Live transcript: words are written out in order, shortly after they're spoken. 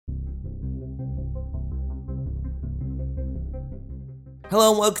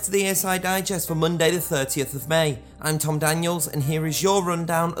Hello and welcome to the ESI Digest for Monday the 30th of May. I'm Tom Daniels and here is your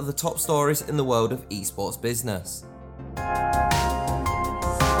rundown of the top stories in the world of esports business.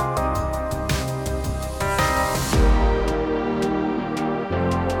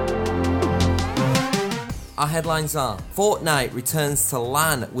 Our headlines are: Fortnite returns to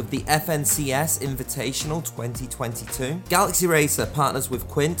LAN with the FNCS Invitational 2022. Galaxy Racer partners with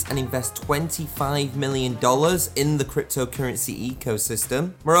Quint and invests $25 million in the cryptocurrency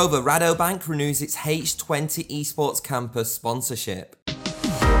ecosystem. Moreover, Rabobank renews its H20 Esports Campus sponsorship.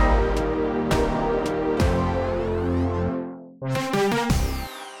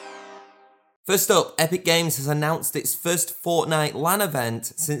 First up, Epic Games has announced its first Fortnite LAN event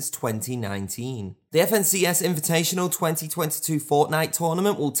since 2019. The FNCS Invitational 2022 Fortnite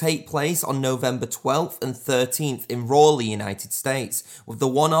tournament will take place on November 12th and 13th in Raleigh, United States, with the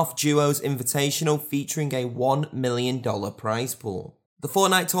one-off Duos Invitational featuring a $1 million prize pool. The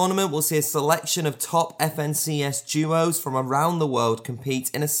Fortnite tournament will see a selection of top FNCS duos from around the world compete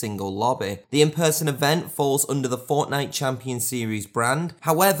in a single lobby. The in-person event falls under the Fortnite Champion Series brand,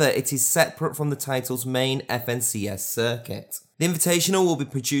 however it is separate from the title's main FNCS circuit. The Invitational will be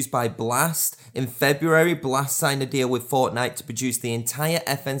produced by Blast. In February, Blast signed a deal with Fortnite to produce the entire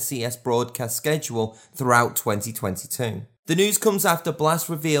FNCS broadcast schedule throughout 2022. The news comes after Blast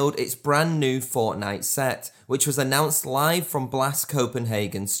revealed its brand new Fortnite set, which was announced live from Blast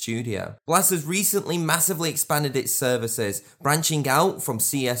Copenhagen studio. Blast has recently massively expanded its services, branching out from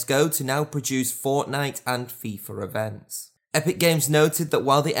CSGO to now produce Fortnite and FIFA events. Epic Games noted that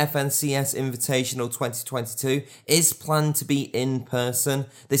while the FNCS Invitational 2022 is planned to be in person,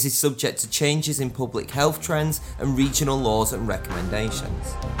 this is subject to changes in public health trends and regional laws and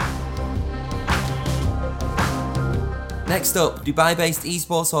recommendations. Next up, Dubai-based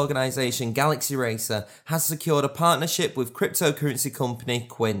esports organisation Galaxy Racer has secured a partnership with cryptocurrency company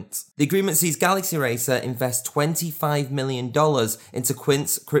Quint. The agreement sees Galaxy Racer invest $25 million into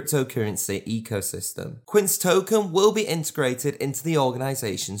Quint's cryptocurrency ecosystem. Quint's token will be integrated into the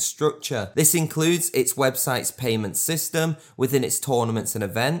organisation's structure. This includes its website's payment system within its tournaments and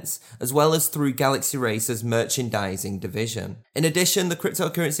events, as well as through Galaxy Racer's merchandising division. In addition, the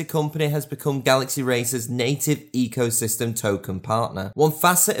cryptocurrency company has become Galaxy Racer's native ecosystem token partner. One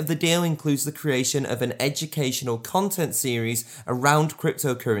facet of the deal includes the creation of an educational content series around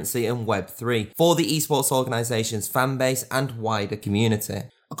cryptocurrency and Web3 for the esports organisation's fanbase and wider community.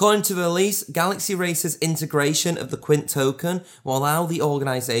 According to the release, Galaxy Racer's integration of the Quint token will allow the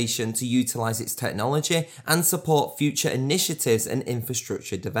organisation to utilise its technology and support future initiatives and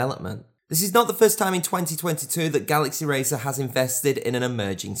infrastructure development. This is not the first time in 2022 that Galaxy Racer has invested in an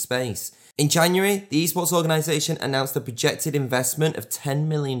emerging space. In January, the esports organisation announced a projected investment of $10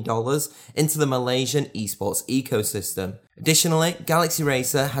 million into the Malaysian esports ecosystem. Additionally, Galaxy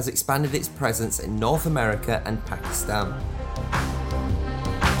Racer has expanded its presence in North America and Pakistan.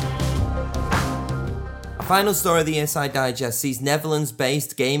 A final story of the ESI Digest sees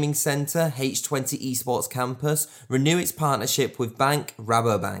Netherlands-based gaming centre H20 Esports Campus renew its partnership with bank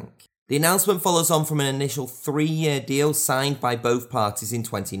Rabobank. The announcement follows on from an initial 3-year deal signed by both parties in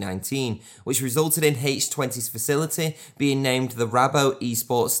 2019, which resulted in H20's facility being named the Rabo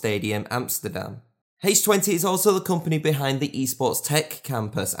Esports Stadium Amsterdam. H20 is also the company behind the Esports Tech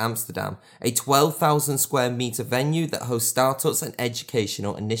Campus Amsterdam, a 12,000 square metre venue that hosts startups and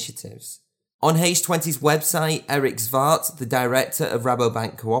educational initiatives. On H20's website, Eric Zwart, the director of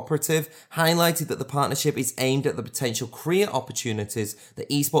Rabobank Cooperative, highlighted that the partnership is aimed at the potential career opportunities that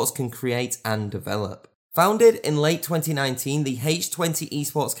esports can create and develop. Founded in late 2019, the H20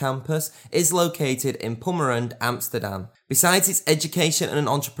 Esports Campus is located in Purmerend, Amsterdam. Besides its education and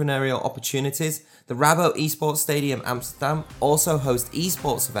entrepreneurial opportunities, the Rabo Esports Stadium Amsterdam also hosts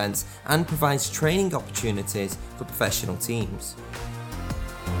esports events and provides training opportunities for professional teams.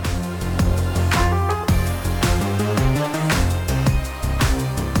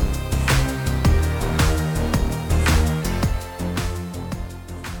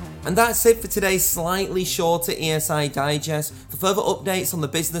 And that's it for today's slightly shorter ESI Digest. For further updates on the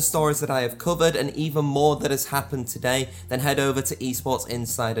business stories that I have covered and even more that has happened today, then head over to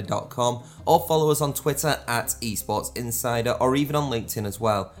esportsinsider.com or follow us on Twitter at esportsinsider or even on LinkedIn as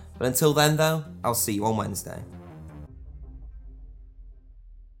well. But until then though, I'll see you on Wednesday.